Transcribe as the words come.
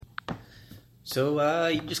So,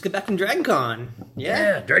 you just got back from Dragon Con.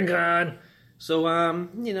 Yeah, Dragon Con. So,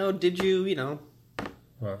 did you,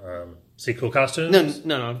 See cool costumes?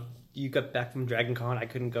 No. You got back from Dragon Con. I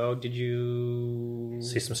couldn't go. Did you...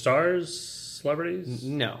 See some stars? Celebrities?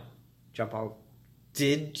 No. John Paul.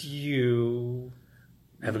 Did you...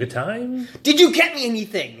 Have a good time? Did you get me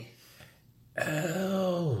anything?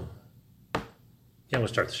 Oh. Yeah, we'll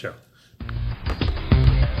start the show.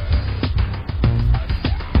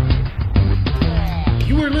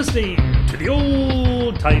 You are listening to the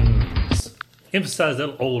Old Titans. Emphasize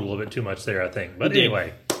that old a little bit too much there, I think. But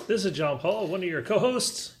anyway, this is John Paul, one of your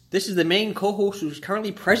co-hosts. This is the main co-host who's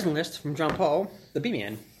currently president list from John Paul, the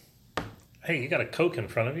B-Man. Hey, you got a Coke in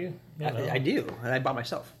front of you? I do, and I bought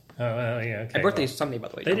myself. Oh, yeah, okay. My birthday is Sunday, by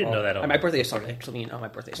the way. They didn't know that. My birthday is Sunday. So, my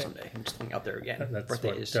birthday is Sunday. I'm just going out there again. That's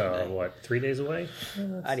birthday is Sunday. 3 days away?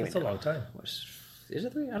 That's a long time. Is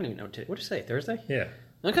it 3? I don't even know. What did you say? Thursday? Yeah.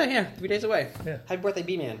 Okay, yeah. 3 days away. Yeah. Happy birthday,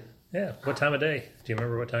 B-Man. Yeah. What time of day? Do you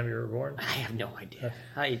remember what time you were born? I have no idea.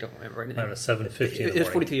 I don't remember anything. It was 7:50 It was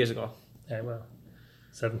 42 years ago. Yeah, well,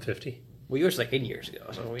 7:50. Well, yours was like 80 years ago,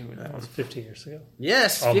 so we knew that one. 50 years ago.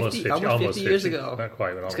 Yes, almost 50 years ago. Not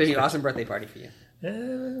quite, but almost. It's going to be an awesome birthday party for you. Yeah,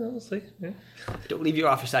 we'll see. Yeah. Don't leave your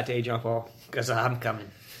office that day, John Paul, because I'm coming.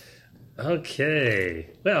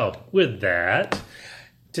 Okay. Well, with that,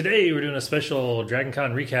 today we're doing a special Dragon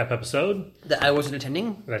Con recap episode. That I wasn't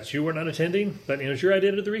attending. That you were not attending, but it was your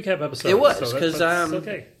idea to do the recap episode. It was, because,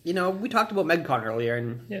 okay. We talked about MegCon earlier,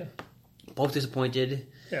 and both disappointed.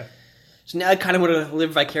 Yeah. So now I kind of want to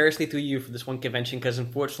live vicariously through you for this one convention, because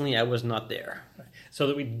unfortunately I was not there. So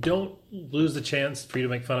that we don't lose the chance for you to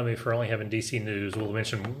make fun of me for only having DC news, we'll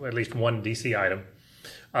mention at least one DC item.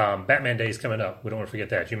 Batman Day is coming up. We don't want to forget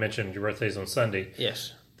that. You mentioned your birthday's on Sunday.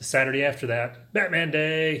 Yes. The Saturday after that, Batman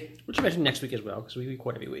Day. Which you mentioned next week as well, because we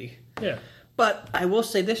record every week. Yeah. But I will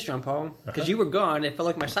say this, John Paul, because you were gone, it felt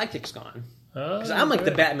like my sidekick's gone. Because I'm like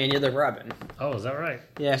good. the Batman, you're the Robin. Oh, is that right?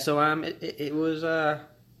 Yeah, so it was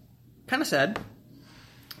kind of sad,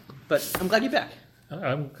 but I'm glad you're back.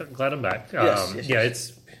 I'm glad I'm back.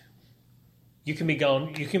 Yes. You can be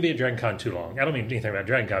gone. You can be at Dragon Con too long. I don't mean anything about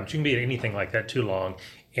Dragon Con, but you can be at anything like that too long.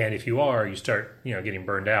 And if you are, you start, getting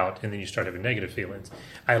burned out, and then you start having negative feelings.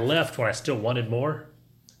 I left when I still wanted more,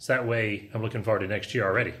 so that way I'm looking forward to next year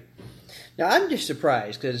already. Now I'm just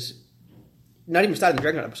surprised because not even started the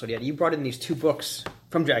Dragon Con episode yet. You brought in these 2 books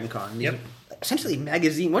from Dragon Con. These essentially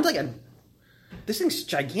magazine. One's like this thing's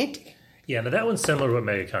gigantic. Yeah, now that one's similar to what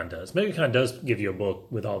MegaCon does. MegaCon does give you a book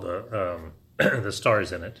with all the the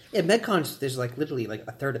stars in it. Yeah, MegCon's there's like literally like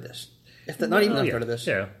a third of this. Not even a third of this.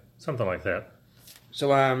 Yeah, something like that. So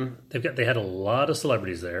they had a lot of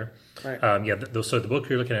celebrities there. Right. So the book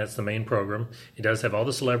you're looking at is the main program. It does have all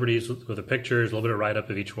the celebrities with the pictures, a little bit of write up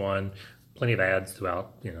of each one, plenty of ads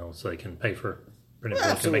throughout, so they can pay for printing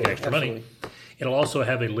books and make extra money. It'll also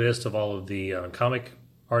have a list of all of the comic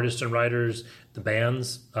artists and writers, the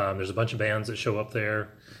bands. There's a bunch of bands that show up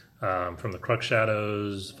there, from the Crux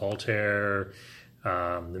Shadows, Voltaire,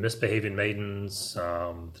 the Misbehaving Maidens, the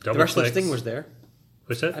Double the Wrestler Clicks. Sting was there.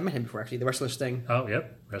 What's that? I met him before, actually. The Wrestler Sting. Oh,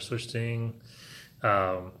 yep. Wrestler Sting.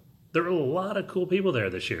 There were a lot of cool people there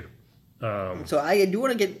this year. So I do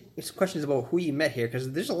want to get questions about who you met here,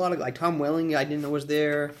 because there's a lot of, like, Tom Welling I didn't know was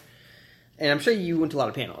there. And I'm sure you went to a lot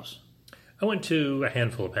of panels. I went to a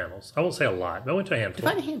handful of panels. I won't say a lot, but I went to a handful.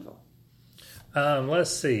 Define a handful.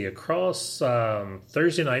 Let's see. Across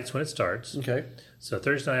Thursday nights when it starts. Okay. So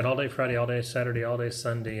Thursday night, all day Friday, all day Saturday, all day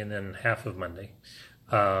Sunday, and then half of Monday.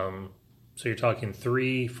 So you're talking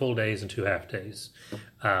 3 full days and 2 half days.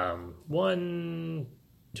 1,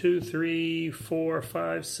 2, 3, 4,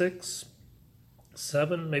 5, 6,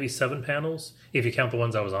 7, maybe 7 panels if you count the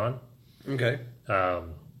ones I was on. Okay. So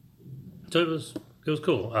it was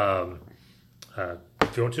cool.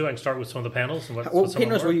 If you want to, I can start with some of the panels. And what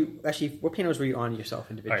panels were you on yourself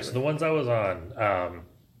individually? All right, so the ones I was on, I'll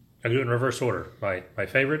do it in reverse order. My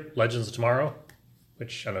favorite, Legends of Tomorrow,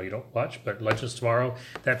 which I know you don't watch, but Legends of Tomorrow,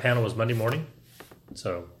 that panel was Monday morning.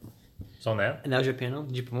 So it's on that. And that was your panel?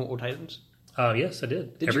 Did you promote Old Titans? Yes, I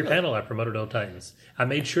did. Every panel I promoted Old Titans. I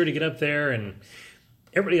made sure to get up there, and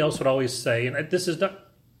everybody else would always say, and this is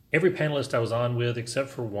not every panelist I was on with except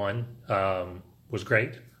for one was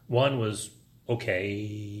great. One was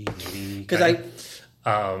okay, maybe.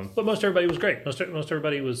 But most everybody was great. Most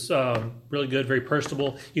everybody was really good, very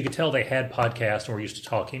personable. You could tell they had podcasts and were used to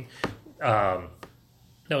talking.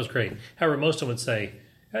 That was great. However, most of them would say,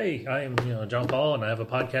 "Hey, I am John Paul, and I have a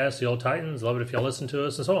podcast, The Old Titans. Love it if y'all listen to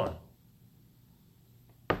us," and so on.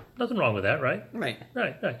 Nothing wrong with that, right? Right.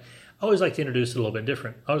 I always like to introduce it a little bit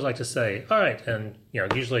different. I always like to say, "All right," and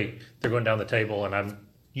usually they're going down the table, and I'm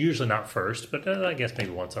usually not first, but I guess maybe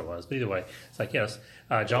once I was. But either way, it's like, yes,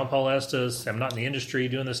 John Paul Estes. I'm not in the industry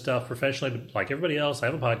doing this stuff professionally, but like everybody else, I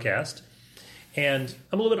have a podcast. And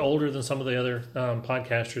I'm a little bit older than some of the other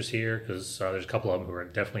podcasters here because there's a couple of them who are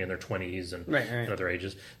definitely in their 20s and other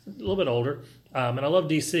ages. A little bit older. And I love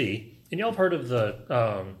DC. And y'all have heard of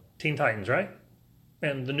the Teen Titans, right?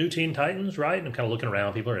 And the new Teen Titans, right? And I'm kind of looking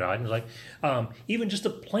around. People are nodding. It's like, even just the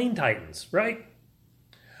plain Titans, right?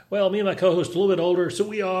 Well, me and my co-host are a little bit older, so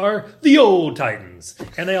we are the old Titans.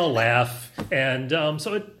 And they all laugh. And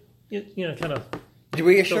so it kind of... Did you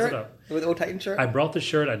wear your shirt with the old Titan shirt? I brought the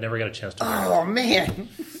shirt. I never got a chance to wear it. Oh, man.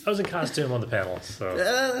 I was in costume on the panel, so...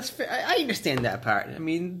 that's fair. I understand that part. I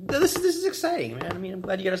mean, this is exciting, man. I mean, I'm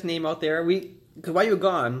glad you got his name out there. Because while you were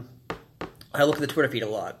gone, I looked at the Twitter feed a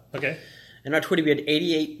lot. Okay. And on Twitter, we had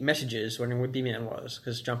 88 messages wondering where B-Man was,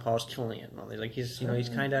 because John Paul's killing it. And all. Like, he's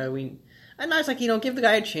kind of... And I was like, give the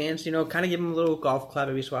guy a chance, kind of give him a little golf clap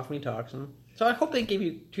every so often when he talks. And so I hope they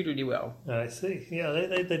treated you well. I see. Yeah,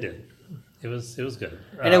 they did. It was good.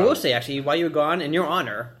 And I will say, actually, while you were gone, in your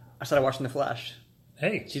honor, I started watching The Flash.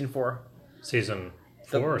 Hey. Season 4. Season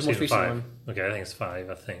 4 or season 5? One. Okay, I think it's 5,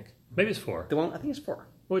 I think. Maybe it's 4. The one, I think it's 4.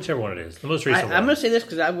 Whichever one it is. The most recent one. I'm going to say this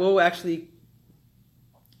because I will actually...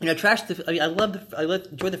 I enjoyed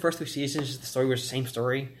the first 3 seasons. The story was the same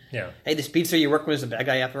story. Yeah. Hey, the speedster you're working with is a bad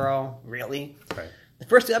guy after all. Really? Right. The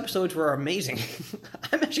first 2 episodes were amazing.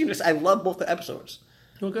 I love both the episodes.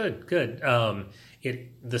 Well, good.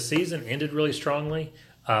 The season ended really strongly.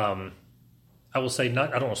 I will say, I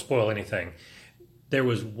don't want to spoil anything. There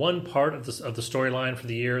was one part of the storyline for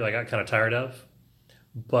the year that I got kind of tired of,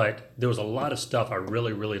 but there was a lot of stuff I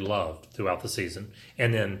really, really loved throughout the season,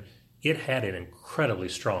 and then it had an incredibly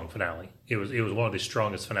strong finale. It was one of the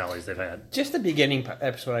strongest finales they've had. Just the beginning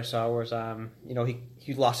episode I saw was,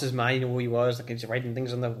 he lost his mind, who he was, like he's writing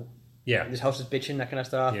things on his house is bitching, that kind of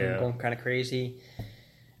stuff, and going kind of crazy.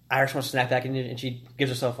 Iris wants to snap back in, and she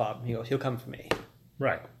gives herself up. He goes, "He'll come for me."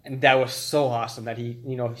 Right. And that was so awesome that he,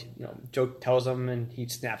 Joe tells him, and he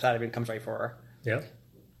snaps out of it and comes right for her. Yeah.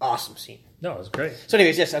 Awesome scene. No, it was great. So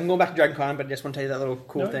anyways, yes, I'm going back to Dragon Con, but I just want to tell you that little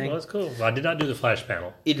cool thing. Well, that's cool. Well, I did not do the Flash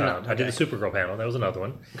panel. You did not? Okay. I did the Supergirl panel. That was another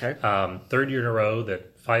one. Okay. 3rd year in a row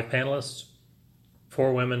that 5 panelists,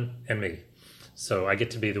 4 women, and me. So I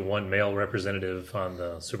get to be the one male representative on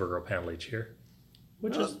the Supergirl panel each year.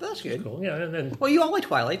 That's good. Cool. Yeah, and well, you all like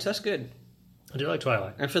Twilight, so that's good. I do like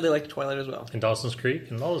Twilight. I'm sure they like Twilight as well. And Dawson's Creek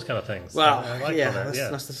and all those kind of things. Well,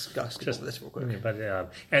 let's discuss this real quick. But,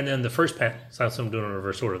 and then the first panel, so I'm doing it in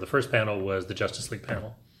reverse order. The first panel was the Justice League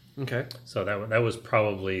panel. Okay. So that was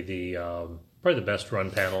probably the best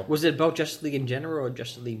run panel. Was it about Justice League in general or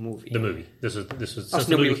Justice League movie? The movie. This was since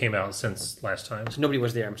the movie came out since last time. So nobody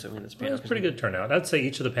was there, I'm assuming. It was a pretty good turnout. I'd say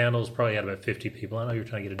each of the panels probably had about 50 people. I know you're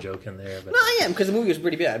trying to get a joke in there. But, no, I am, because the movie was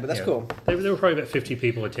pretty bad, but that's cool. There were probably about 50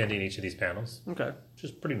 people attending each of these panels. Okay. Which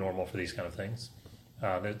is pretty normal for these kind of things.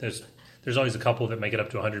 There's always a couple that make it up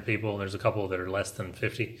to 100 people, and there's a couple that are less than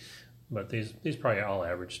 50. But these probably all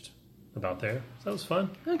averaged about there. So that was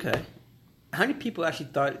fun. Okay. How many people actually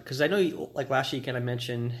thought, because I know like last year you kind of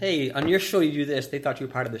mentioned, hey, on your show you do this, they thought you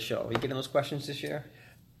were part of the show. Are you getting those questions this year?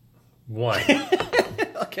 One.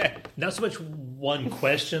 Okay. Not so much one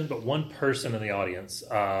question, but one person in the audience.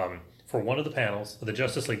 For one of the panels, the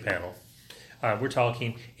Justice League panel, we're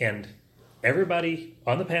talking, and everybody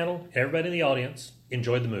on the panel, everybody in the audience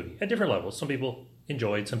enjoyed the movie at different levels. Some people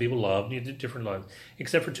enjoyed, some people loved, different levels,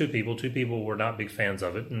 except for 2 people. 2 people were not big fans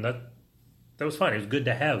of it, and that was fine. It was good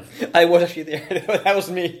to have. I was actually there. That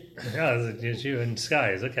was me. Yeah, it was you in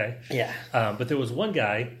disguise. Okay. Yeah. But there was one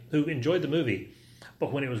guy who enjoyed the movie,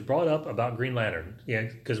 but when it was brought up about Green Lantern,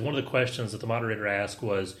 because one of the questions that the moderator asked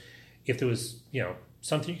was, if there was,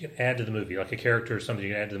 something you could add to the movie, like a character or something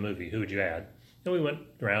you could add to the movie, who would you add? And we went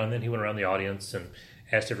around, and then he went around the audience and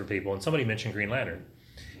asked different people, and somebody mentioned Green Lantern.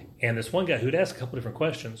 And this one guy who'd asked a couple different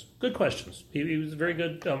questions, good questions. He was a very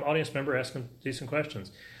good audience member asking decent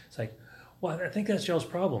questions. It's like, well, I think that's y'all's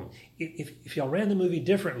problem. If y'all ran the movie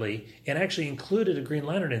differently and actually included a Green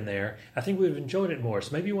Lantern in there, I think we would have enjoyed it more.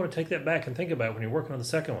 So maybe you want to take that back and think about it when you're working on the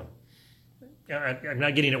second one. I'm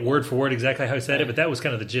not getting it word for word exactly how he said it, but that was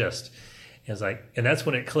kind of the gist. And that's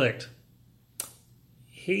when it clicked.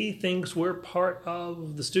 He thinks we're part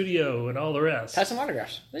of the studio and all the rest. Have some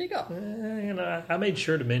autographs. There you go. I made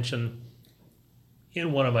sure to mention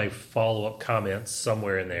in one of my follow-up comments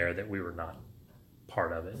somewhere in there that we were not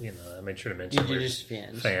part of it. I made sure to mention you're just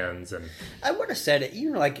fans. And I would have said it.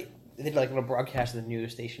 Like they did like a little broadcast of the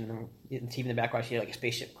news station, and the TV in the background, she had like a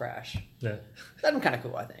spaceship crash. Yeah, that'd be kind of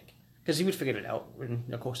cool, I think, because he would figure it out in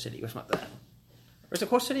Coast City. It was not that. Was it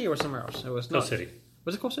Coast City or somewhere else? It was Coast City.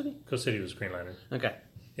 Was it Coast City? Coast City was Green Lantern. Okay.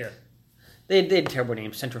 Yeah. They had terrible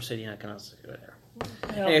names, Central City, and that kind of whatever.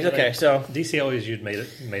 Yeah, Anyways, okay, so DC always used made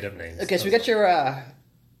up names. okay, so we got your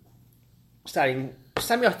starting.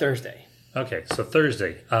 Sign me off Thursday. Okay, so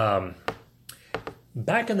Thursday.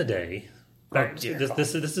 Back in the day,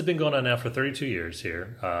 this has been going on now for 32 years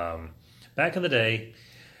here. Back in the day,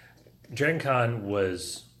 Dragon Con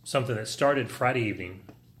was something that started Friday evening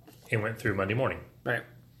and went through Monday morning. Right.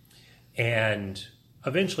 And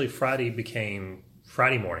eventually Friday became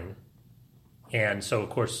Friday morning. And so, of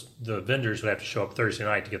course, the vendors would have to show up Thursday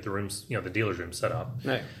night to get the rooms, the dealer's room set up.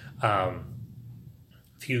 Right.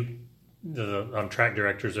 The track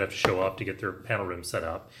directors would have to show up to get their panel room set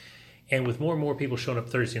up. And with more and more people showing up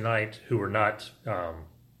Thursday night who were not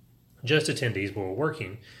just attendees but were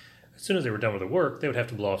working, as soon as they were done with their work, they would have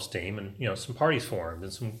to blow off steam, and some parties formed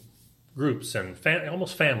and some groups and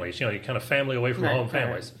almost families, you kind of family away from home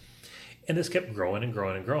families. Right. And this kept growing and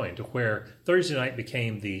growing and growing to where Thursday night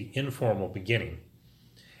became the informal beginning.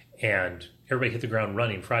 And everybody hit the ground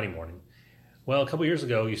running Friday morning. Well, a couple years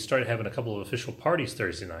ago, you started having a couple of official parties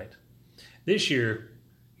Thursday night. This year,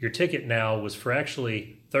 your ticket now was for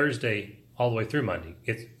actually Thursday all the way through Monday.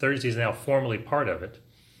 Thursday is now formally part of it.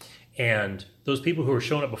 And those people who were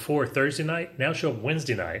showing up before Thursday night now show up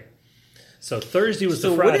Wednesday night. So Thursday was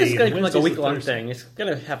the Friday. So it's going to become like a week-long thing. It's going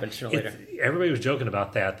to happen sooner or later. Everybody was joking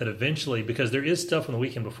about that eventually, because there is stuff on the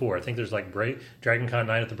weekend before. I think there's like Dragon Con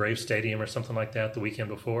night at the Brave Stadium or something like that the weekend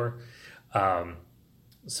before.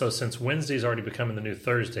 So since Wednesday's already becoming the new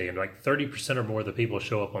Thursday, and like 30% or more of the people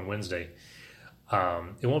show up on Wednesday,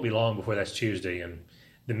 it won't be long before that's Tuesday. And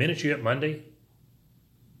the minute you hit Monday,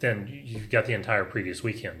 then you've got the entire previous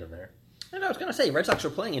weekend in there. And I was going to say, Red Sox were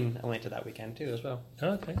playing in Atlanta that weekend, too, as well.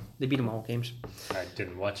 Okay. They beat them all games. I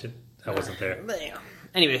didn't watch it. I wasn't there.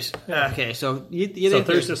 Anyways, okay, so... Get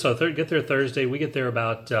there Thursday. We get there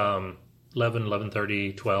about 11,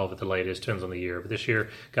 11:30, 12 at the latest. Depends on the year. But this year,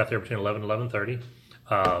 got there between 11 and 11:30.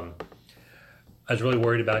 I was really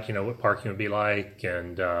worried about, what parking would be like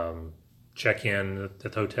and check in at the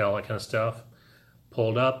hotel, that kind of stuff.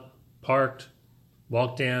 Pulled up, parked,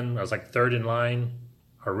 walked in. I was like third in line.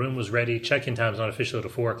 Our room was ready. Check-in time is not officially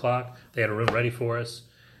till 4 o'clock. They had a room ready for us.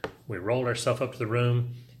 We rolled our stuff up to the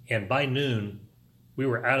room, and by noon, we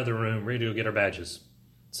were out of the room, ready to go get our badges.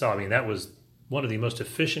 So, that was one of the most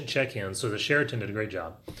efficient check-ins. So the Sheraton did a great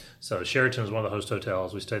job. So Sheraton is one of the host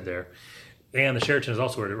hotels. We stayed there. And the Sheraton is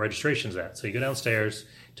also where the registration's at. So you go downstairs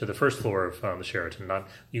to the first floor of the Sheraton.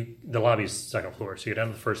 The lobby's second floor. So you go down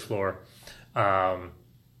to the first floor. The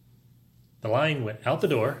line went out the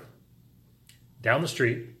door, down the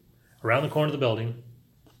street, around the corner of the building,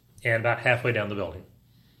 and about halfway down the building.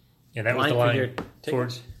 And that was the line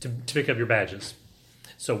to pick up your badges.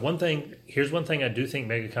 So here's one thing I do think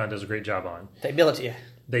MegaCon does a great job on. They bill it to you.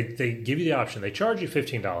 They give you the option. They charge you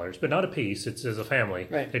 $15, but not a piece. It's as a family.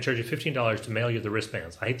 Right. They charge you $15 to mail you the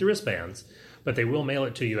wristbands. I hate the wristbands, but they will mail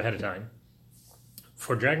it to you ahead of time.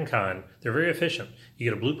 For Dragon Con, they're very efficient. You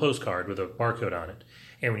get a blue postcard with a barcode on it.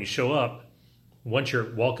 And when you show up, once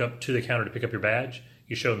you walk up to the counter to pick up your badge,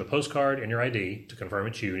 you show them the postcard and your ID to confirm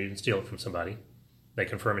it's you. You didn't steal it from somebody. They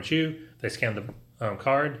confirm it's you. They scan the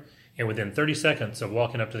card. And within 30 seconds of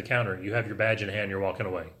walking up to the counter, you have your badge in hand, you're walking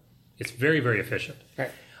away. It's very, very efficient. Right.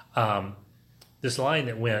 This line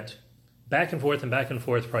that went back and forth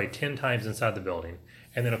probably 10 times inside the building,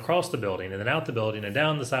 and then across the building, and then out the building, and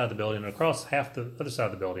down the side of the building, and across half the other side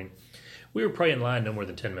of the building, we were probably in line no more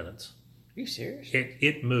than 10 minutes. Are you serious?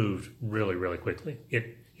 It moved really, really quickly.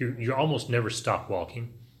 You almost never stop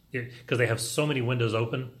walking because they have so many windows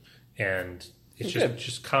open, and it's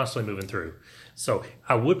just constantly moving through. So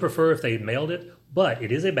I would prefer if they mailed it, but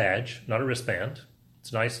it is a badge, not a wristband.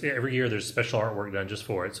 It's nice. Every year there's special artwork done just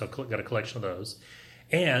for it, so I've got a collection of those.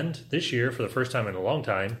 And this year, for the first time in a long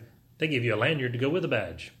time, they give you a lanyard to go with the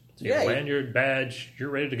badge. So you have a lanyard, badge, you're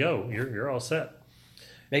ready to go. You're all set.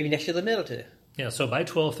 Maybe next year they'll mail it to you. Yeah, so by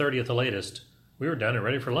 12:30 at the latest, we were done and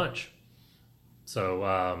ready for lunch. So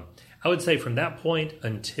I would say from that point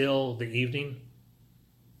until the evening,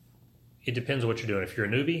 it depends on what you're doing. If you're a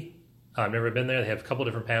newbie, I've never been there. They have a couple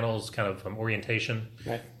different panels, kind of orientation,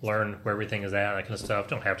 learn where everything is at, that kind of stuff.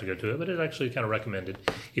 Don't have to go to it, but it's actually kind of recommended.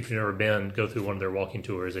 If you've never been, go through one of their walking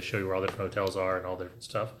tours. They show you where all the different hotels are and all the different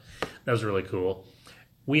stuff. That was really cool.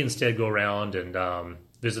 We instead go around and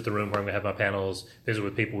visit the room where I'm going to have my panels, visit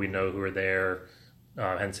with people we know who are there,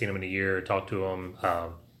 hadn't seen them in a year, talk to them.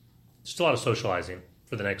 Just a lot of socializing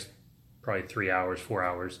for the next probably 3 hours, 4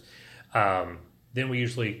 hours. Then we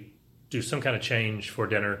usually do some kind of change for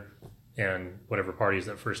dinner and whatever parties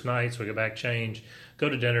that first night. So we go back, change, go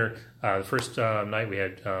to dinner. The first night we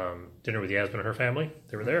had dinner with Yasmin and her family.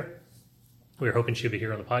 They were there. We were hoping she'd be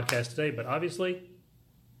here on the podcast today, but obviously...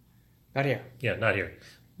 Not here. Yeah, not here.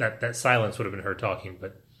 That silence would have been her talking,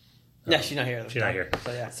 but... Yeah, she's not here. She's not here.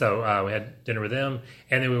 So, yeah. So we had dinner with them,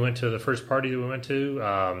 and then we went to the first party that we went to.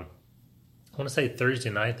 I want to say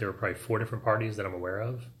Thursday night. There were probably 4 different parties that I'm aware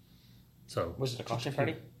of. So was it a costume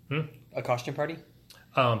party? Hmm? A costume party?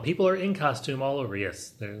 People are in costume all over.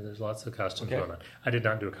 Yes, there's lots of costumes going on. I did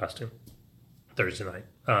not do a costume Thursday night.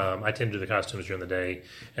 I tend to do the costumes during the day,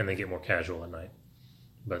 and then get more casual at night.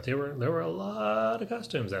 But there were a lot of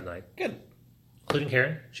costumes that night. Good. Including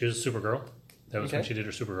Karen. She was a Supergirl. That was when she did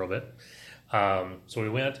her Supergirl bit. So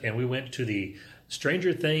we went to the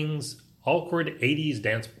Stranger Things awkward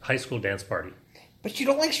 80s high school dance party. But you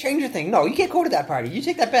don't like Stranger Things. No, you can't go to that party. You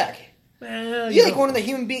take that back. Well, you like going to the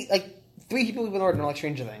human being, like 3 people who've been ordered don't like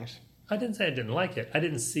Stranger Things. I didn't say I didn't like it. I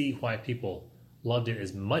didn't see why people loved it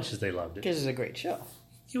as much as they loved it. Because it's a great show.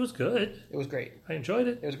 It was good. It was great. I enjoyed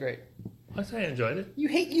it. It was great. I say I enjoyed it.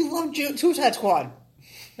 You love Suicide Squad.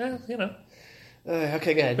 Well, you know.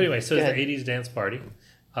 Okay, go ahead. But anyway, so it's the 80s dance party.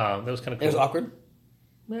 That was kind of cool. It was awkward?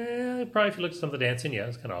 Probably if you looked at some of the dancing, yeah, it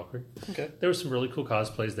was kind of awkward. Okay. There were some really cool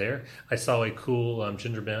cosplays there. I saw a cool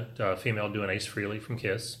ginger bent female doing Ace Frehley from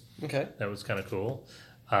Kiss. Okay. That was kind of cool.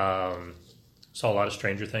 Saw a lot of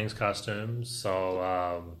Stranger Things costumes.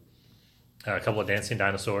 Saw a couple of dancing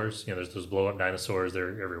dinosaurs. You know, there's those blow-up dinosaurs.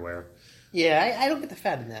 They're everywhere. Yeah, I don't get the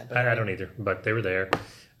fat in that. But I don't either, but they were there.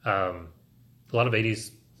 A lot of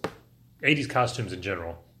 80s costumes in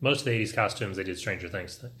general. Most of the 80s costumes, they did Stranger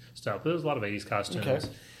Things stuff. But there was a lot of 80s costumes. Okay.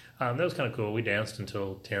 That was kind of cool. We danced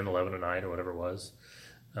until 10, 11 at night or whatever it was.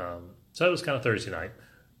 So it was kind of Thursday night.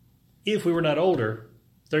 If we were not older,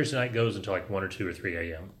 Thursday night goes until like 1 or 2 or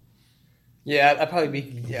 3 a.m. Yeah, I'd probably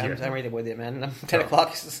be... Yeah, I'm right there with you, man. 10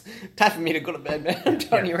 o'clock. It's time for me to go to bed, man. I'm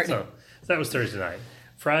telling you right now. So that was Thursday night.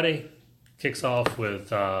 Friday kicks off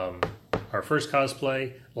with our first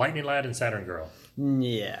cosplay, Lightning Lad and Saturn Girl.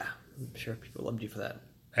 Yeah. I'm sure people loved you for that.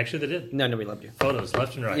 Actually, they did. No, nobody loved you. Photos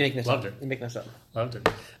left and right. You're making this Loved up. it. You're making this up. Loved it.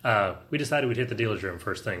 We decided we'd hit the dealer's room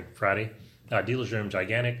first thing Friday. Dealer's room,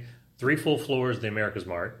 gigantic. 3 full floors, the America's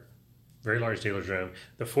Mart. Very large dealer's room.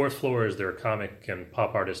 The 4th floor is their comic and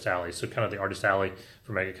pop artist alley. So kind of the artist alley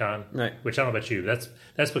for MegaCon. Right. Which I don't know about you. That's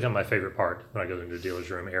become my favorite part when I go into the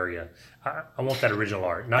dealer's room area. I want that original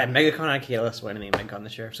art. Not At MegaCon, I can't listen to anything at MegaCon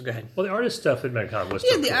this year, so go ahead. Well, the artist stuff at MegaCon was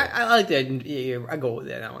Yeah, still cool. I like that. Yeah, I go with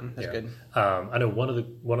that one. That's good. I know one of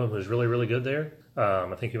them was really, really good there.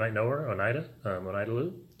 I think you might know her, Oneida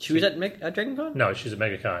Lou. She was at DragonCon? No, she's at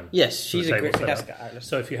MegaCon. Yes, she's a great, fantastic artist.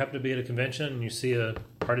 So if you happen to be at a convention and you see a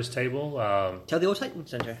artist table, tell the old Titan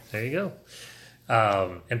Center. There you go,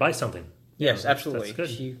 and buy something. Yes, absolutely.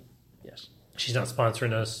 That's good. Yes, she's not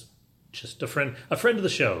sponsoring us. Just a friend of the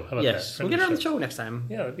show. How about that? We'll get her on the show next time.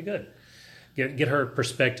 Yeah, that'd be good. Get her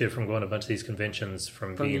perspective from going to a bunch of these conventions,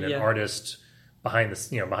 from being an artist behind the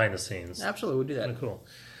scenes. Absolutely, we'll do that. Kind of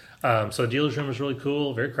cool. So the dealer's room was really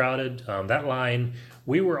cool, very crowded. That line,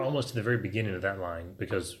 we were almost at the very beginning of that line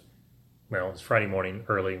because, well, it's Friday morning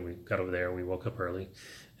early. We got over there. We woke up early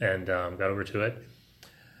and got over to it.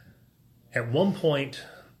 At one point,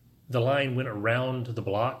 the line went around the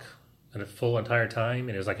block at a full entire time,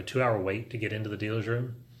 and it was like a 2-hour wait to get into the dealer's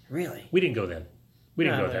room. Really? We didn't go then. We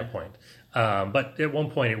didn't go at that point. But at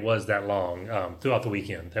one point, it was that long throughout the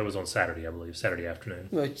weekend. That was on Saturday, I believe, Saturday afternoon.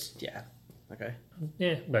 Well, yeah. Okay.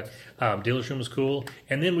 Yeah, but dealer's room was cool.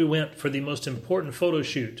 And then we went for the most important photo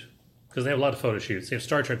shoot, because they have a lot of photo shoots. They have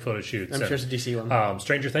Star Trek photo shoots. I'm sure it's a DC one.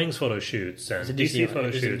 Stranger Things photo shoots and DC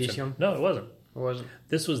photo shoots. Is it a DC one? No, it wasn't. It wasn't.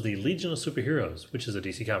 This was the Legion of Superheroes, which is a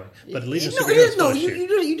DC comic. But Legion of No, Superheroes it is. No, photo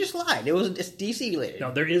shoot. you just lied. It's DC related.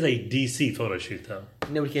 No, there is a DC photo shoot, though.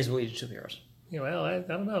 Nobody cares about Legion of Superheroes. Yeah, well, I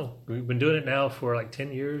don't know. We've been doing it now for like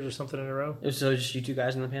 10 years or something in a row. It was just you two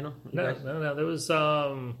guys in the panel? No. There was,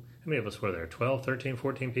 how many of us were there? 12, 13,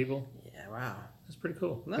 14 people? Yeah, wow. That's pretty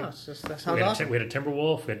cool. No, that sounds awesome. We had a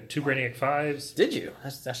Timberwolf. We had 2 Brainiac 5s. Did you?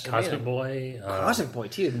 That's Cosmic amazing. Boy. Cosmic Boy,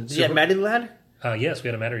 too. Did you have Maddie the Lad? Yes, we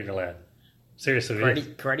had a Maddie the Lad. Seriously, we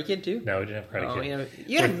did. Karate Kid, too? No, we didn't have Karate Kid.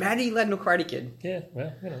 You had Maddie the Lad, no Karate Kid. Yeah,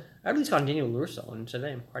 well, you know. I'd at least called Daniel LaRusso and said,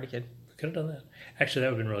 hey, Karate Kid. We could have done that. Actually,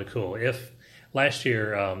 that would have been really cool. If last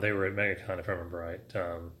year they were at MegaCon, if I remember right, like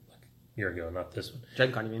a year ago, not this one.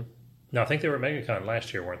 DragonCon, you mean? No, I think they were at MegaCon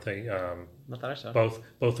last year, weren't they? I thought I saw. Both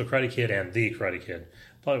the Karate Kid and the Karate Kid.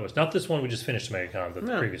 I thought it was. Not this one we just finished MegaCon, but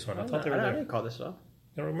the previous one. I thought they were there. I didn't call this off.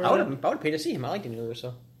 You don't remember I would have paid to see him. I like Daniel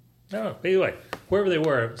LaRusso. No, but anyway, wherever they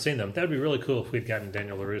were, seeing them, that would be really cool if we'd gotten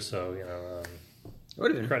Daniel LaRusso,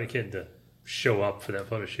 would have been. Karate Kid to show up for that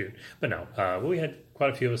photo shoot. But no, we had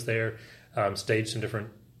quite a few of us there, staged some different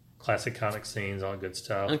classic comic scenes, all that good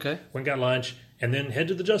stuff. Okay. Went and got lunch, and then head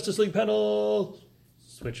to the Justice League panel,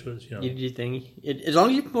 which was, You did your thing. As long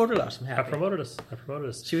as you promoted us, I'm happy. I promoted us.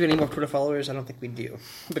 See if we have any more Twitter followers. I don't think we do.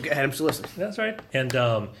 But go ahead, I'm still listening. That's right. And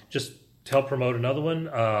just to help promote another one,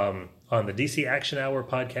 on the DC Action Hour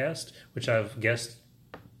podcast, which I've guest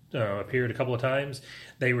appeared a couple of times,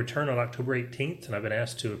 they return on October 18th, and I've been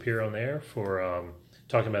asked to appear on there for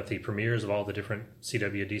talking about the premieres of all the different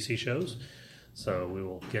CW DC shows. So we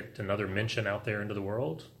will get another mention out there into the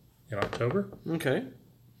world in October. Okay.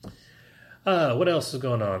 What else is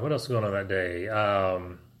going on? What else is going on that day?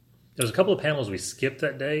 There's a couple of panels we skipped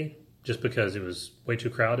that day just because it was way too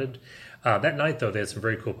crowded. That night, though, they had some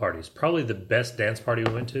very cool parties. Probably the best dance party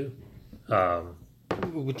we went to.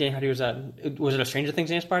 What dance party was that? Was it a Stranger Things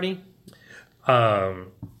dance party?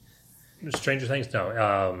 Stranger Things?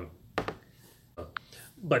 No.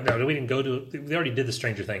 But no, we didn't go to... We already did the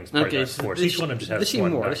Stranger Things party before. So each one of them just has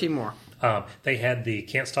one night. Let's see more. They had the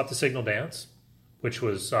Can't Stop the Signal dance, which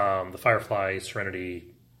was the Firefly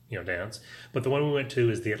Serenity dance. But the one we went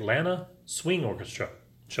to is the Atlanta Swing Orchestra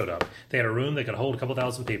showed up. They had a room that could hold a couple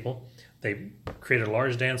thousand people. They created a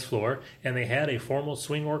large dance floor, and they had a formal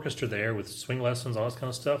swing orchestra there with swing lessons, all this kind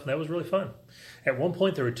of stuff, and that was really fun. At one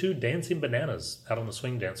point, there were 2 dancing bananas out on the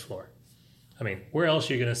swing dance floor. I mean, where else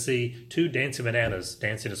are you going to see 2 dancing bananas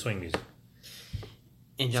dancing to swing music?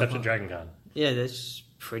 Except at Dragon Con. Yeah, that's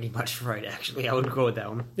pretty much right, actually. I would go with that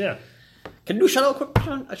one. Yeah. Can you do a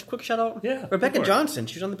quick shout out? Yeah. Rebecca Johnson,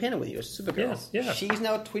 she was on the panel with you. Supergirl. Yes, yeah. She's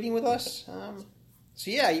now tweeting with us. So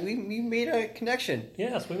yeah, we made a connection.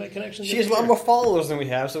 Yes, we made connections. She has a lot more followers than we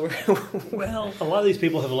have, so we're... Well, a lot of these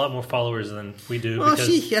people have a lot more followers than we do. Well,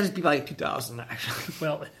 she has to be like 2,000, actually.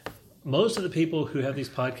 Well, most of the people who have these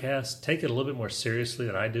podcasts take it a little bit more seriously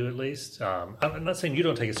than I do, at least. I'm not saying you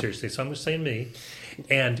don't take it seriously, so I'm just saying me.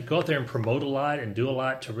 And go out there and promote a lot and do a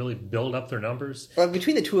lot to really build up their numbers. Well,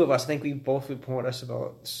 between the two of us, I think we both would promote us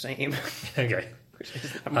about the same. Okay.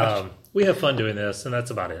 We have fun doing this, and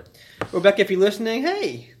that's about it. Rebecca, if you're listening,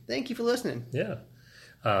 hey, thank you for listening. Yeah.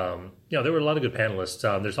 There were a lot of good panelists.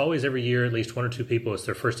 There's always every year at least 1 or 2 people. It's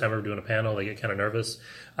their first time ever doing a panel. They get kind of nervous.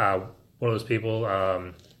 One of those people,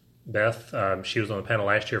 Beth, she was on the panel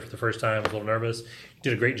last year for the first time. Was a little nervous.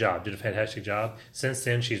 Did a great job. Did a fantastic job. Since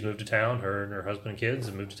then, she's moved to town. Her and her husband and kids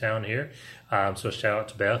have moved to town here. So shout out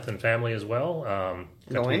to Beth and family as well.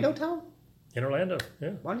 In Orlando town? In Orlando, yeah.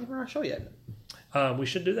 Why don't you run our show yet? We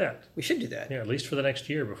should do that. We should do that. Yeah, at least for the next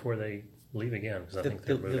year before they leave again. Because I think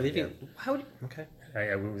they're leaving again. How would you? Okay.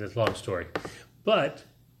 It's a long story. But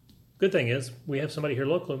good thing is we have somebody here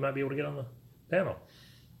locally who might be able to get on the panel.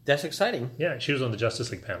 That's exciting. Yeah, she was on the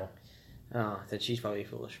Justice League panel. Oh, then she's probably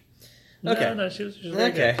foolish. Okay. No, she was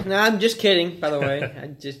very good. No, I'm just kidding, by the way.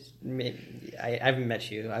 I haven't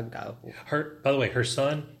met you. By the way, her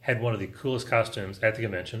son had one of the coolest costumes at the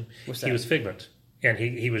convention. What's that? He was Figment. And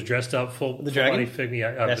he was dressed up full dragon?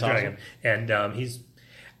 Figment, That's the dragon. Awesome. And he's,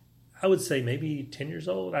 I would say, maybe 10 years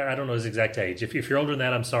old. I don't know his exact age. If you're older than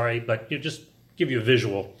that, I'm sorry, but just give you a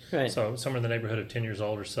visual. Right. So somewhere in the neighborhood of 10 years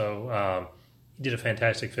old or so. He did a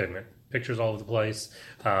fantastic Figment. Pictures all over the place.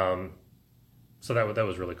 So that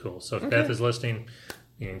was really cool. So if Beth is listening,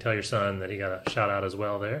 you can tell your son that he got a shout out as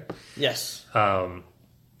well there. Yes. So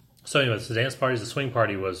anyways, the dance parties, the swing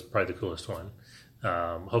party was probably the coolest one.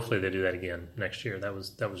 Hopefully they do that again next year. That was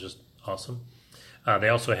just awesome. They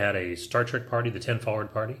also had a Star Trek party, the 10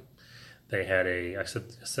 Forward party. They had I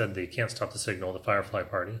said the Can't Stop the Signal, the Firefly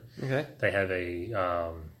party. Okay. They have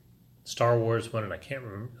a Star Wars one, and I can't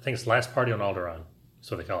remember. I think it's Last Party on Alderaan. That's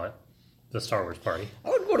what they call it. The Star Wars party. I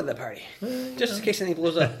would go to that party. Just in case anything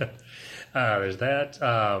blows up. There's that.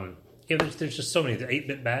 There's just so many. The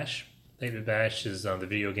 8-Bit Bash. The 8-Bit Bash is the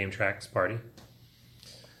video game tracks party.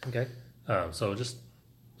 Okay. So just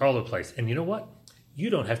all over the place. And you know what? You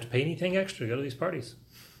don't have to pay anything extra to go to these parties.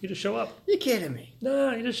 You just show up. You're kidding me.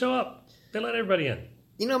 No, you just show up. They let everybody in.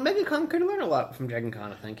 You know, MegaCon could learn a lot from Dragon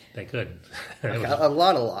Con, I think. They could. A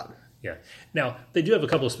lot. Yeah. Now, they do have a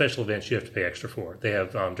couple of special events you have to pay extra for. They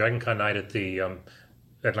have Dragon Con night at the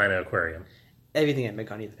Atlanta Aquarium. Everything at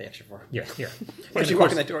MegaCon you have to pay extra for. Yeah. Once you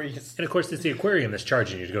walk in that door, you just... And, of course, it's the aquarium that's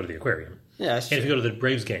charging you to go to the aquarium. Yeah, that's true. And if you go to the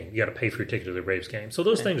Braves game, you got to pay for your ticket to the Braves game. So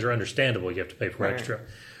those things are understandable. You have to pay for extra.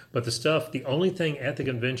 But the only thing at the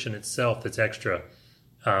convention itself that's extra,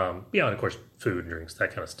 beyond, of course, food and drinks,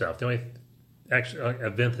 that kind of stuff, the only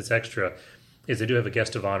event that's extra is they do have a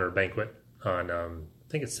guest of honor banquet on, I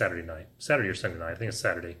think it's Saturday or Sunday night. I think it's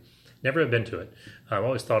Saturday. Never have been to it. I've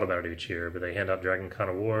always thought about it each year, but they hand out Dragon Con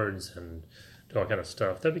awards and do all kind of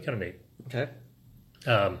stuff. That'd be kind of neat. Okay.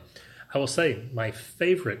 I will say my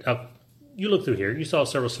favorite. you look through here. You saw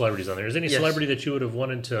several celebrities on there. Is there any Yes. celebrity that you would have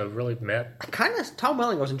wanted to have really met? Tom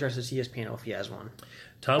Welling was interested to see his panel if he has one.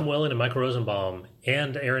 Tom Welling and Michael Rosenbaum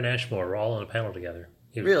and Aaron Ashmore were all on a panel together.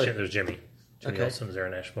 Really? There's Jimmy. Jimmy Okay. Olsen is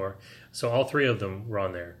Aaron Ashmore. So all three of them were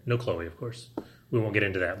on there. No Chloe, of course. We won't get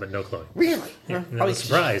into that, but no Chloe. Really? Yeah, Probably no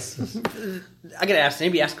surprise. I gotta ask.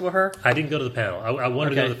 Maybe ask about her. I didn't go to the panel. I wanted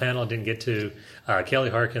to go Okay. to the panel. I didn't get to. Kelly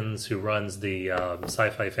Harkins, who runs the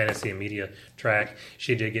sci-fi, fantasy, and media track,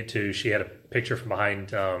 she did get to. She had a picture from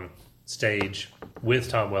behind stage with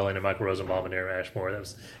Tom Welling and Michael Rosenbaum and Aaron Ashmore. That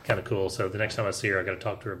was kind of cool. So the next time I see her, I got to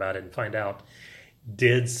talk to her about it and find out,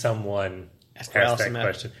 did someone ask that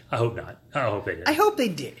question? I hope not. I hope they did. I hope they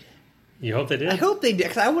did. You hope they did? I hope they did,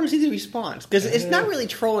 because I want to see the response. Because it's not really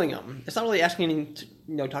trolling them. It's not really asking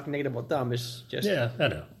any, talking negative about them. It's just, Yeah, I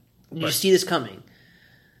know. you see this coming.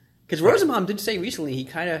 Because Rosenbaum did say recently,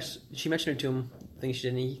 she mentioned it to him, I think she did,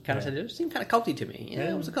 and he kind of said, it seemed kind of culty to me.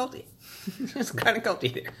 Yeah, it was a culty. It's kind of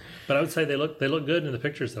culty there. But I would say they look good in the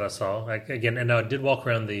pictures that I saw. Again, and I did walk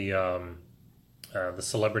around the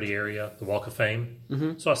celebrity area, the Walk of Fame.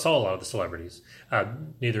 Mm-hmm. So I saw a lot of the celebrities.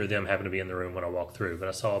 Neither of them happened to be in the room when I walked through, but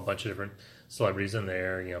I saw a bunch of different celebrities in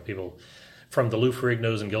there. People from the Lou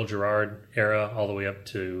Ferrigno's and Gil Gerard era all the way up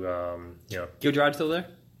to Gil Gerard's still there?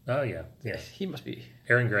 Oh yeah. He must be.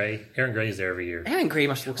 Aaron Gray. Aaron Gray's there every year. Aaron Gray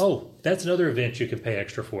must look. Oh, that's another event you can pay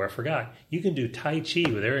extra for. I forgot. You can do Tai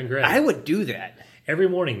Chi with Aaron Gray. I would do that. Every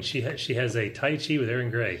morning she has a Tai Chi with Aaron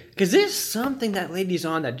Gray. Because there's something that lady's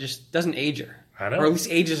on that just doesn't age her. I know. Or at least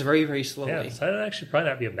ages very, very slowly. Yeah, so that'd actually probably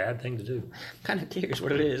not be a bad thing to do. I'm kind of curious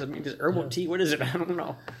what it is. I mean, this herbal tea, what is it? I don't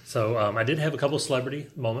know. So I did have a couple of celebrity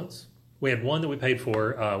moments. We had one that we paid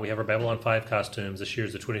for. We have our Babylon 5 costumes. This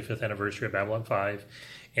year's the 25th anniversary of Babylon 5.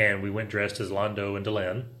 And we went dressed as Londo and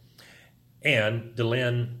Delenn. And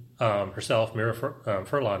Delenn herself, Mira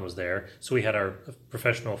Furlan, was there. So we had our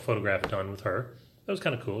professional photograph done with her. That was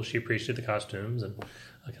kind of cool. She appreciated the costumes and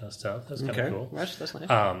that kind of stuff. That was kind of cool. That's nice.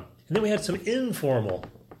 And then we had some informal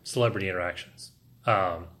celebrity interactions.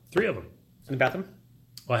 3 of them. In the bathroom?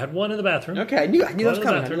 Well, I had one in the bathroom. Okay, I knew that was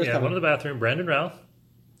coming. One in the bathroom. Brandon Routh,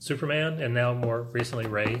 Superman, and now more recently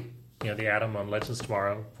Ray, the Atom on Legends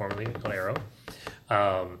Tomorrow, formerly on Arrow.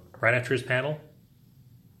 Right after his panel,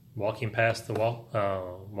 walking past the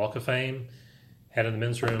Walk of Fame, head in the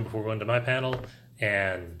men's room before going to my panel,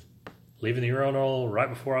 and leaving the urinal right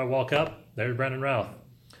before I walk up, there's Brandon Routh.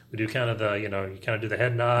 We do kind of the, you kind of do the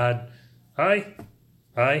head nod, hi,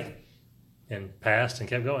 and passed and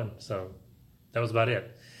kept going. So that was about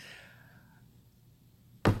it.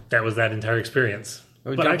 That was that entire experience.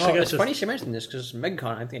 But actually, it's funny she mentioned this because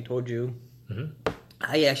MegCon, I think I told you,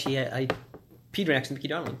 I peed right next to Mickey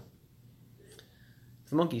Donnelly.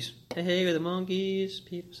 The monkeys. Hey, we're the monkeys.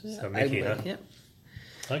 People say. So Mickey, huh? Yeah.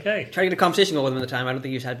 Okay. Try to get a conversation going with him at the time. I don't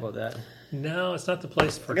think he's had about that. No, it's not the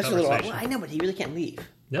place for I guess conversation. I know, but he really can't leave.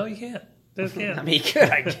 No, you can't. Just can't. I mean, he could,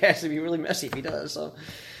 I guess. It'd be really messy if he does. So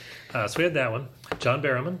we had that one. John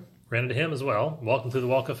Barrowman, ran into him as well. Walking through the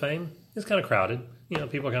Walk of Fame. It's kind of crowded.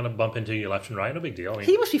 People kind of bump into you left and right. No big deal. I mean,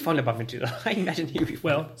 he must be fun to bump into, though. I imagine he'd be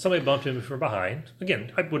fun. Well, somebody bumped him from behind.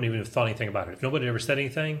 Again, I wouldn't even have thought anything about it. If nobody ever said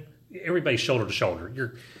anything, everybody's shoulder to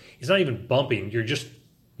shoulder. It's not even bumping. You're just,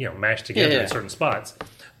 mashed together in certain spots.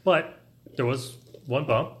 But there was one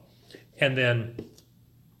bump, and then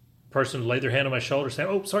a person laid their hand on my shoulder saying,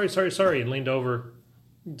 oh, sorry, and leaned over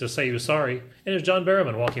to say he was sorry. And it was John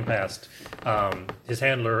Barrowman walking past. His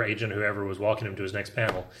handler, agent, whoever was walking him to his next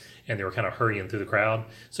panel, and they were kind of hurrying through the crowd.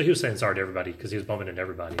 So he was saying sorry to everybody because he was bumping into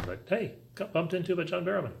everybody. But hey, got bumped into by John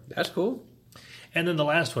Barrowman. That's cool. And then the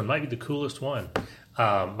last one might be the coolest one.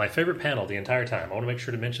 My favorite panel the entire time. I want to make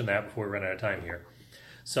sure to mention that before we run out of time here.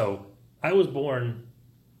 So I was born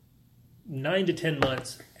 9 to 10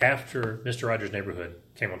 months after Mr. Rogers' Neighborhood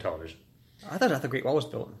came on television. I thought the Great Wall was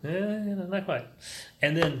built. Not quite.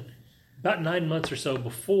 And then about 9 months or so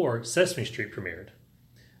before Sesame Street premiered.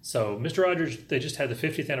 So Mr. Rogers, they just had the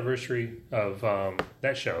 50th anniversary of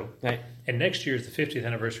that show. Right. And next year is the 50th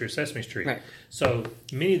anniversary of Sesame Street. Right. So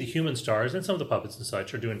many of the human stars and some of the puppets and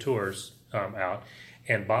such are doing tours out.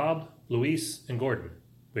 And Bob, Luis, and Gordon,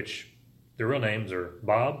 which their real names are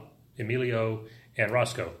Bob, Emilio, and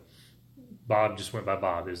Roscoe. Bob just went by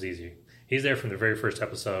Bob. It was easy. He's there from the very first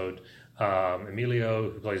episode. Emilio,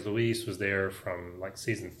 who plays Luis, was there from like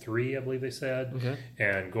season 3, I believe they said. Okay.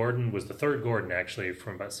 And Gordon was the third Gordon, actually,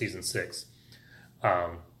 from about season 6.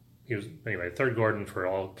 He was, third Gordon for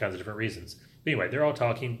all kinds of different reasons. But anyway, they're all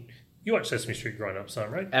talking. You watched Sesame Street growing up, son,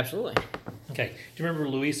 right? Absolutely. Okay. Do you remember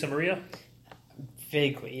Luis and Maria?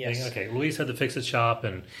 Vaguely, yes. Okay. Luis had the Fix-It shop,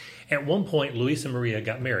 and at one point, Luis and Maria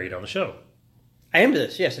got married on the show. I am to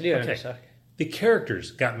this. Yes, I do. Okay. The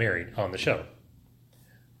characters got married on the show,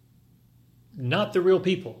 not the real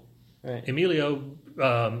people. Right. Emilio,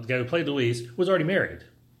 the guy who played Luis, was already married.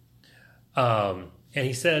 And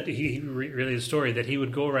he said, he related a story that he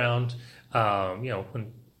would go around,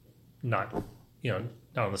 when not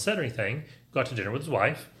on the set or anything, go out to dinner with his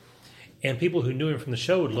wife, and people who knew him from the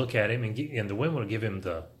show would look at him, and the women would give him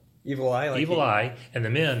the evil eye, and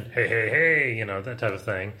the men, hey, that type of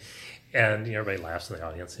thing. And everybody laughs in the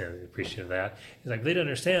audience and appreciated that. He's like, they didn't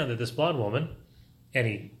understand that this blonde woman, and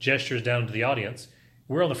he gestures down to the audience.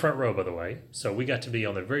 We're on the front row, by the way, so we got to be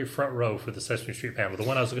on the very front row for the Sesame Street panel, the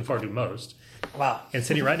one I was looking forward to most. Wow. And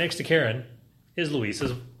sitting right next to Karen is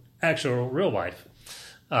Luis's actual real wife.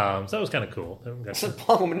 So that was kind of cool. That's a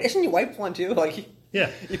blonde woman. Isn't your wife blonde too? Like, yeah.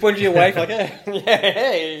 You point to your wife like,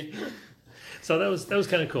 hey. So that was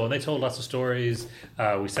kind of cool. And they told lots of stories.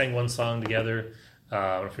 We sang one song together.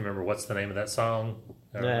 I don't know if you remember what's the name of that song.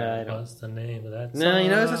 I don't. What's the name of that song?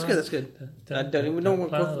 No, that's good. That's good.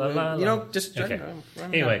 Just okay.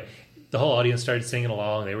 Anyway, the whole audience started singing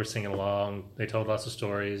along. They were singing along. They told lots of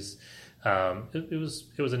stories.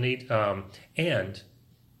 It was a neat and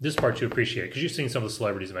this part you appreciate because you've seen some of the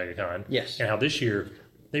celebrities at MegaCon. Yes. And how this year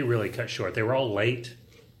they really cut short. They were all late.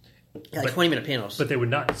 Yeah, like 20-minute panels. But they would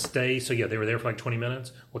not stay. So, yeah, they were there for like 20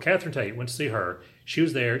 minutes. Well, Catherine Tate went to see her. She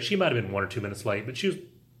was there. She might have been 1 or 2 minutes late, but she was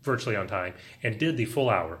virtually on time and did the full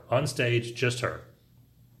hour on stage, just her.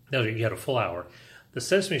 Now, you had a full hour. The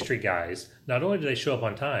Sesame Street guys, not only do they show up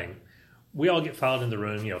on time, we all get filed in the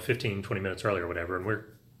room, 15, 20 minutes early or whatever, and we're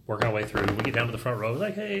working our way through. We get down to the front row. We're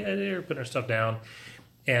like, hey, they're putting our stuff down.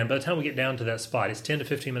 And by the time we get down to that spot, it's 10 to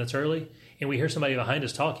 15 minutes early, and we hear somebody behind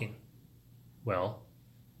us talking. Well,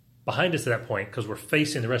 behind us at that point, because we're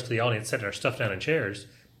facing the rest of the audience, setting our stuff down in chairs,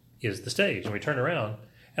 is the stage. And we turn around,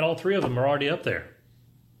 and all 3 of them are already up there.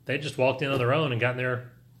 They just walked in on their own and gotten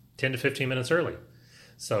there 10 to 15 minutes early.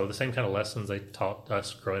 So the same kind of lessons they taught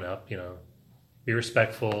us growing up, be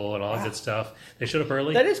respectful and all that good stuff. They showed up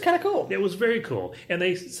early. That is kind of cool. It was very cool. And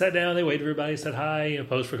they sat down, they waved to everybody, said hi,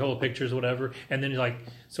 posed for a couple of pictures or whatever. And then you're like,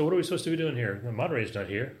 so what are we supposed to be doing here? The moderator's not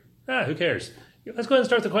here. Who cares? Let's go ahead and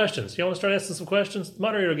start the questions. You want to start asking some questions? The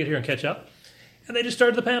moderator will get here and catch up. And they just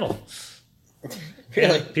started the panel.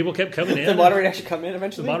 Really? And people kept coming in. The moderator actually come in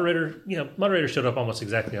eventually? The moderator showed up almost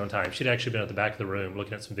exactly on time. She'd actually been at the back of the room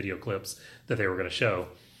looking at some video clips that they were going to show.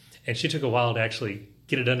 And she took a while to actually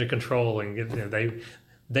get it under control, and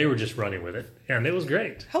they were just running with it. And it was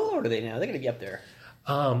great. How old are they now? They're going to be up there.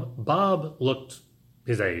 Bob looked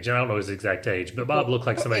his age, and I don't know his exact age, but Bob looked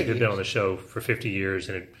like somebody who had been on the show for 50 years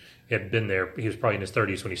and had been there. He was probably in his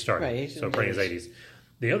 30s when he started, right, so probably in his 80s.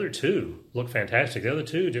 The other 2 looked fantastic. The other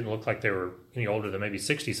 2 didn't look like they were any older than maybe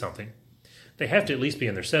 60-something. They have to at least be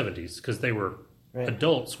in their 70s because they were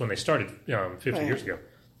adults when they started 50 years ago.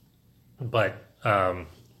 But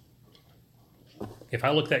if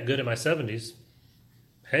I look that good in my 70s,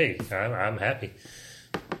 hey, I'm happy.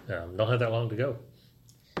 Don't have that long to go.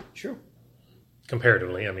 True.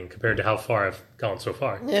 Comparatively, compared to how far I've gone so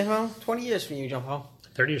far. Yeah, well, 20 years for you, John Paul.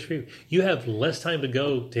 30 years for you. You have less time to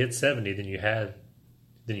go to hit 70 than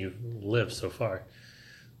you've lived so far.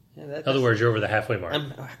 Yeah, in other words, you're over the halfway mark.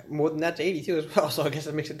 I'm more than that to 82 as well, so I guess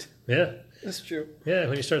that makes it... Yeah. That's true. Yeah,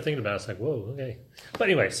 when you start thinking about it, it's like, whoa, okay. But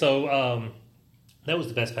anyway, so that was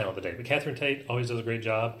the best panel of the day. But Catherine Tate always does a great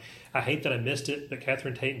job. I hate that I missed it, but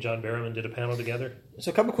Catherine Tate and John Barrowman did a panel together.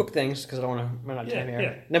 So a couple quick things, because I don't want to run out of time here.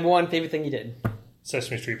 Yeah. Number 1, favorite thing you did?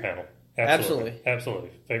 Sesame Street panel. Absolutely.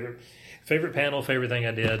 Favorite panel, favorite thing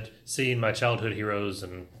I did, seeing my childhood heroes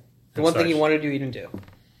and the one thing you wanted to do, you didn't do?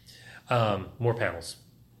 More panels.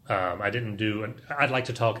 I didn't do... I'd like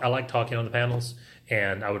to talk... I like talking on the panels,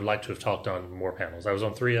 and I would like to have talked on more panels. I was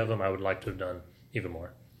on 3 of them. I would like to have done even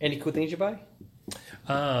more. Any cool things you buy?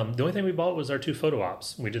 The only thing we bought was our 2 photo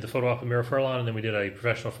ops. We did the photo op of Mira Furlan, and then we did a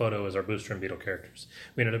professional photo as our Booster and Beetle characters.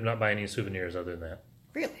 We ended up not buying any souvenirs other than that.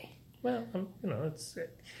 Really? Well, it's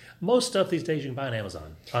most stuff these days you can buy on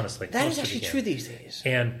Amazon, honestly. That is actually true these days.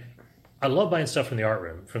 And I love buying stuff from the art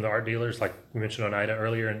room, from the art dealers, like we mentioned Oneida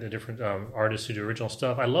earlier, and the different artists who do original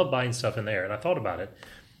stuff. I love buying stuff in there, and I thought about it.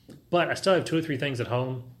 But I still have 2 or 3 things at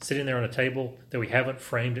home sitting there on a table that we haven't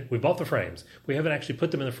framed. We bought the frames. We haven't actually put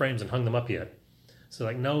them in the frames and hung them up yet. So,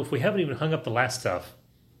 no, if we haven't even hung up the last stuff,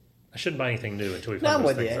 I shouldn't buy anything new until we've hung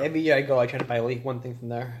those things up. Every year I go, I try to buy at least one thing from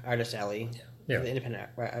there. Artist Alley. Yeah. The independent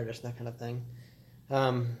artist and that kind of thing.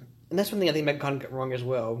 And that's one thing I think MegaCon got wrong as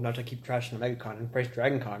well. Not to keep trashing MegaCon and praise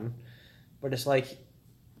DragonCon. But it's like,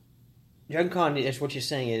 DragonCon is what you're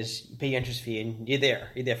saying is you pay your entrance fee and you're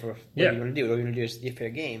there. You're there for what you want to do. What you want to do is your fair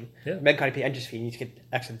game. Yeah. MegaCon, you pay entrance fee and you get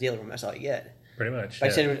access to the dealer room. That's all you get. Pretty much. But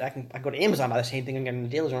I said I go to Amazon, buy the same thing and get in the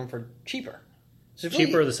dealer's room for cheaper. So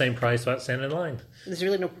cheaper or the same price without standing in line. There's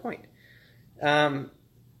really no point.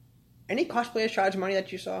 Any cosplayers charge money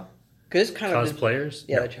that you saw? Because it's kind of cosplayers.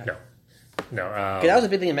 Yeah, no. Because that was a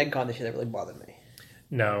big thing in MegaCon this year that really bothered me.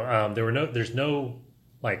 No, there's no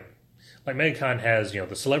like MegaCon has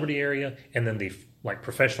the celebrity area and then the like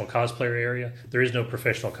professional cosplayer area. There is no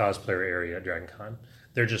professional cosplayer area at Dragon Con.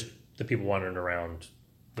 They're just the people wandering around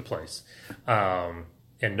the place.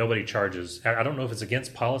 And nobody charges. I don't know if it's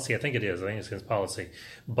against policy. I think it is. I think it's against policy.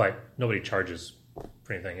 But nobody charges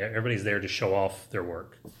for anything. Everybody's there to show off their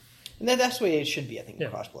work. And that's the way it should be, I think,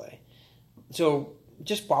 in cosplay. So,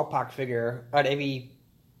 just ballpark figure, out of every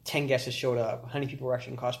 10 guests that showed up, how many people were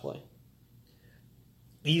actually in cosplay?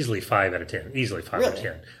 Easily 5 out of 10. Easily 5 out of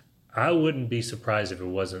 10. I wouldn't be surprised if it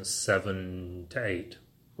wasn't 7 to 8.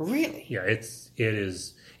 Really? Yeah,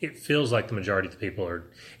 it feels like the majority of the people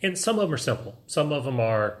are, and some of them are simple. Some of them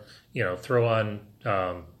are, throw on,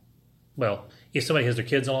 if somebody has their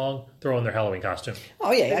kids along, throw on their Halloween costume.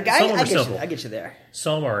 Oh, yeah. I get you there.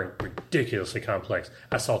 Some are ridiculously complex.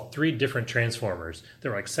 I saw 3 different Transformers. They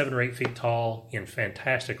were like 7 or 8 feet tall and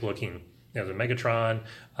fantastic looking. There was a Megatron,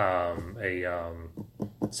 a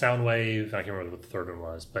Soundwave. I can't remember what the third one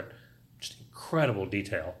was, but just incredible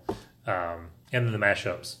detail. And then the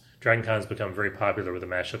mashups. Dragon Con's become very popular with the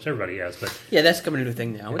mashups. Everybody has, but yeah, that's becoming a new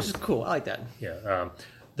thing now, which is cool. I like that. Yeah,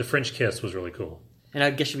 the French Kiss was really cool. And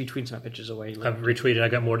I guess you'll be tweeting some pictures away. I've retweeted. I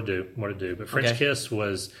got more to do. But French Kiss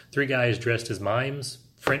was 3 guys dressed as mimes,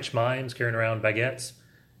 French mimes, carrying around baguettes.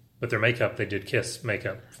 With their makeup, they did Kiss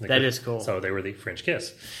makeup. That is cool. So they were the French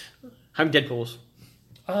Kiss. How many Deadpools?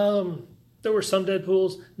 There were some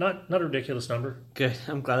Deadpools. Not a ridiculous number. Good.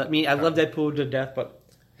 I'm glad. I mean, I love Deadpool to death, but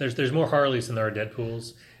there's more Harleys than there are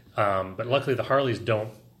Deadpools. But luckily, the Harleys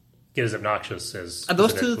don't get as obnoxious as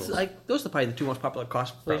those two. Those are probably the 2 most popular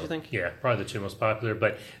cosplays. You think? Yeah, probably the 2 most popular.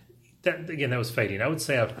 But that was fading. I would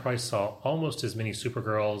say I probably saw almost as many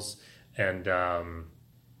Supergirls, and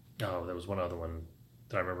there was one other one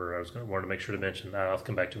that I remember. Wanted to make sure to mention. I'll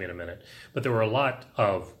come back to me in a minute. But there were a lot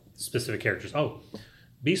of specific characters. Oh,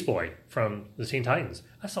 Beast Boy from the Teen Titans.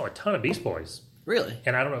 I saw a ton of Beast Boys. Really?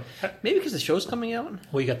 And I don't know. Maybe because the show's coming out?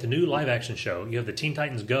 Well, you got the new live-action show. You have the Teen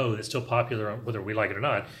Titans Go that's still popular, whether we like it or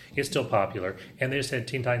not. It's still popular. And they just had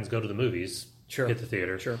Teen Titans Go to the movies. Sure. Hit the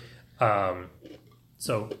theater. Sure.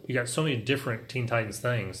 So you got so many different Teen Titans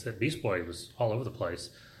things that Beast Boy was all over the place.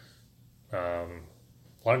 A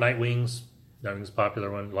lot of Nightwings. Nightwing's a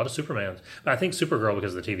popular one. A lot of Supermans. But I think Supergirl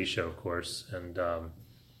because of the TV show, of course. And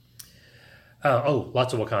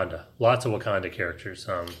lots of Wakanda. Lots of Wakanda characters.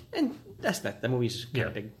 And that movie's kind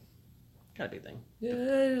of big. Kind of big thing.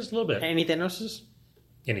 Yeah, just a little bit. Any Thanos?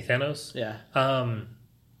 Any Thanos? Yeah.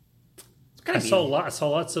 I saw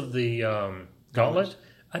lots of the Gauntlet.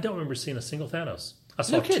 I don't remember seeing a single Thanos. I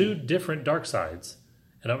saw 2 different dark sides,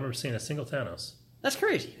 and I don't remember seeing a single Thanos. That's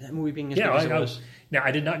crazy. That movie being as big as it was. Now,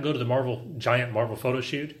 I did not go to the giant Marvel photo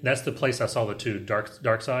shoot. That's the place I saw the 2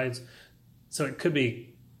 dark sides. So it could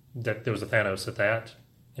be that there was a Thanos at that,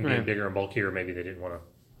 and being bigger and bulkier, maybe they didn't want to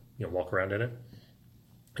walk around in it.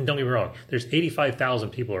 And don't get me wrong, there's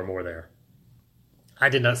 85,000 people or more there. I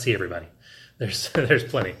did not see everybody. There's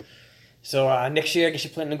plenty. So next year, I guess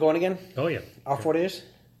you're planning on going again? Oh, yeah. All 4 days?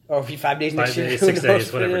 Or 5 days next year? 6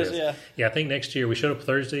 days, whatever it is. Yeah, I think next year, we showed up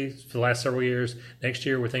Thursdays for the last several years. Next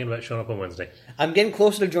year, we're thinking about showing up on Wednesday. I'm getting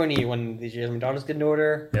closer to joining you one of these years. My daughter's getting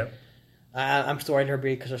older. Yep. I'm still worried her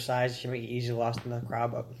because her size. She might get easily lost in the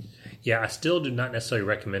crowd. But yeah, I still do not necessarily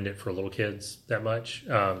recommend it for little kids that much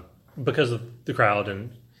because of the crowd,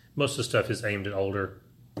 and most of the stuff is aimed at older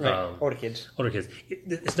kids. Older kids.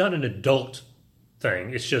 It's not an adult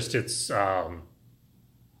thing. It's just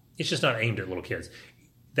not aimed at little kids.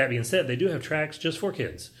 That being said, they do have tracks just for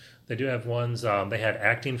kids. They do have ones. They had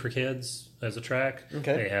acting for kids as a track.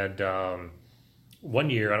 Okay. They had 1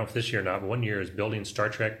 year. I don't know if this year or not, but 1 year is building Star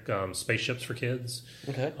Trek spaceships for kids.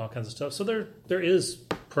 Okay. All kinds of stuff. So there is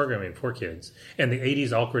programming for kids. And the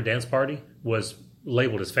 80s Awkward Dance Party was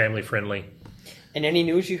labeled as family friendly. And any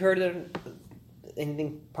news you heard?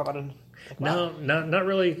 Anything pop out? No, not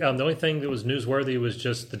really. The only thing that was newsworthy was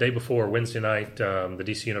just the day before, Wednesday night, the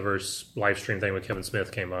DC Universe live stream thing with Kevin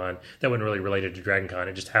Smith came on. That wasn't really related to Dragon Con.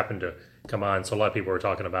 It just happened to come on, so a lot of people were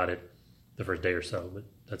talking about it the first day or so, but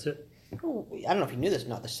that's it. Oh, I don't know if you knew this or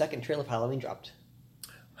not. The second trailer of Halloween dropped.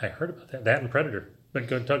 I heard about that. That and Predator. But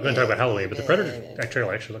go talk about Halloween, but the Predator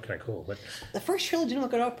trailer actually looked kind of cool. But the first trailer didn't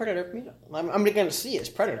look at all Predator. I'm going to see it. It's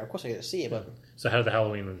Predator. Of course I got to see it. But so how did the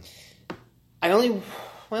Halloween...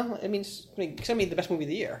 it's going to be the best movie of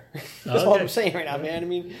the year. That's all I'm saying right now, man. I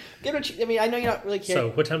know you're not really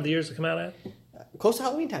caring. So what time of the year does it come out at? Close to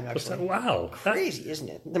Halloween time, actually. Wow. Crazy, isn't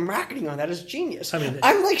it? The marketing on that is genius. I mean,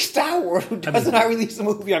 I'm like Star Wars, who does not release the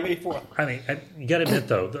movie on May 4th. I mean, you got to admit,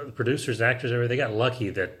 though, the producers and actors, they got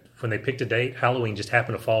lucky that when they picked a date, Halloween just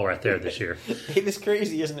happened to fall right there this year. It is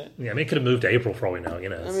crazy, isn't it? Yeah, I mean, it could have moved to April for all we know, you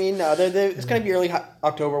know. I mean, no, it's going to be early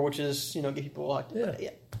October, which is, get people locked. Yeah.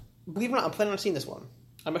 Yeah. Believe it or not, I'm planning on seeing this one.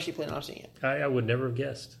 I'm actually planning on seeing it. I would never have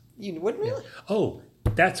guessed. You wouldn't really? Yeah. Oh,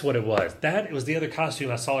 that's what it was. That was the other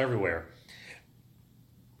costume I saw everywhere.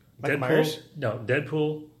 Michael Myers? No,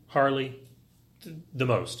 Deadpool, Harley, the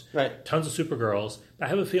most. Right. Tons of Supergirls. I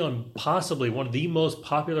have a feeling possibly one of the most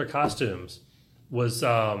popular costumes was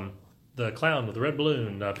the clown with the red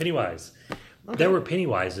balloon, Pennywise. Okay. There were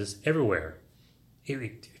Pennywises everywhere.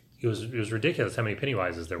 It was ridiculous how many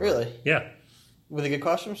Pennywises there were. Really? Yeah. Were they good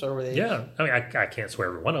costumes, or were they? Yeah. I mean, I can't swear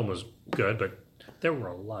every one of them was good, but there were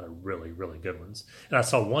a lot of really, really good ones. And I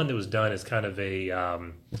saw one that was done as kind of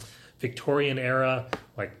a Victorian era,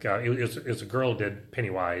 like it was a girl who did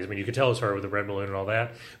Pennywise. I mean, you could tell it was her with the red balloon and all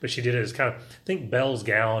that, but she did it as kind of, I think, Belle's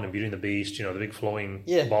gown and Beauty and the Beast, the big flowing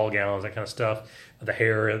ball gowns, that kind of stuff, the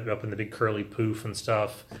hair up in the big curly poof and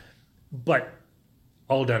stuff, but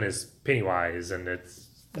all done as Pennywise, and that's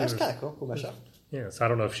kind of cool mashup. Yeah, so I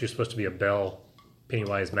don't know if she's supposed to be a Belle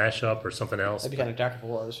Pennywise mashup or something else. That'd be kind of dark if it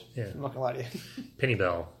was. Yeah. I'm not gonna lie to you. Penny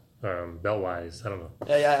Belle, Bellwise, I don't know.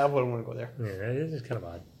 Yeah, I wouldn't want to go there. Yeah, it's kind of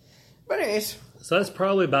odd. But anyways. So that's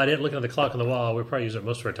probably about it. Looking at the clock on the wall, we're probably using it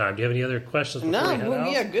most of our time. Do you have any other questions before we head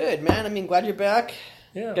out? Yeah, good, man. I mean, glad you're back.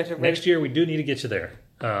 Yeah. Next year, we do need to get you there.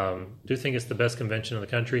 Do think it's the best convention in the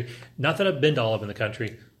country. Not that I've been to all of them in the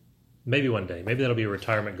country. Maybe one day. Maybe that'll be a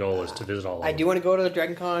retirement goal, is to visit all of them. I do want to go to the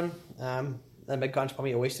Dragon Con. The MedCon's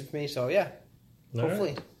probably a waste for me, so yeah.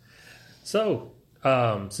 Hopefully. Right. So,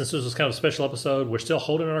 since this was kind of a special episode, we're still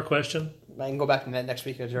holding our question. I can go back to that next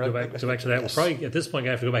week. Go back to that. Yes. We'll probably, at this point,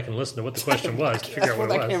 I have to go back and listen to what the question was to figure out what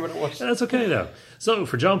it was. That's okay, though. So,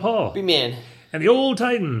 for John Paul. B-Man. And the Old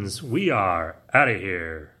Titans, we are out of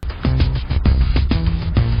here.